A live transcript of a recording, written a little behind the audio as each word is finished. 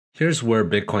Here's where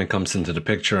Bitcoin comes into the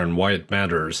picture and why it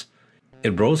matters.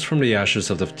 It rose from the ashes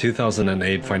of the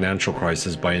 2008 financial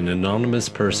crisis by an anonymous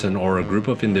person or a group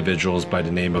of individuals by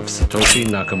the name of Satoshi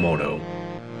Nakamoto.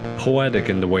 Poetic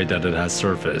in the way that it has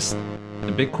surfaced,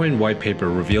 the Bitcoin white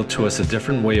paper revealed to us a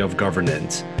different way of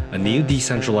governance. A new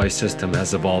decentralized system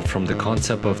has evolved from the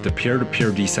concept of the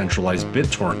peer-to-peer decentralized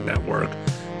BitTorrent network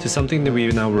to something that we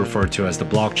now refer to as the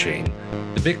blockchain.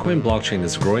 The Bitcoin blockchain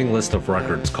is a growing list of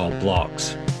records called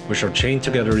blocks, which are chained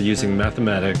together using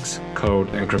mathematics, code,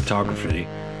 and cryptography.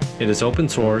 It is open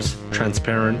source,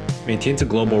 transparent, maintains a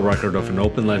global record of an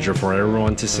open ledger for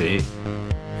everyone to see.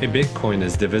 A Bitcoin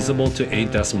is divisible to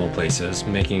 8 decimal places,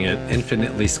 making it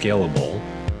infinitely scalable.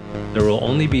 There will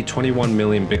only be 21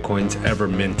 million Bitcoins ever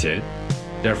minted.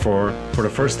 Therefore, for the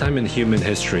first time in human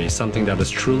history, something that is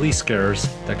truly scarce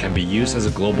that can be used as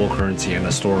a global currency and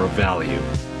a store of value.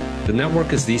 The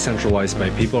network is decentralized by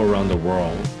people around the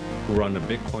world who run a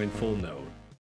Bitcoin full node.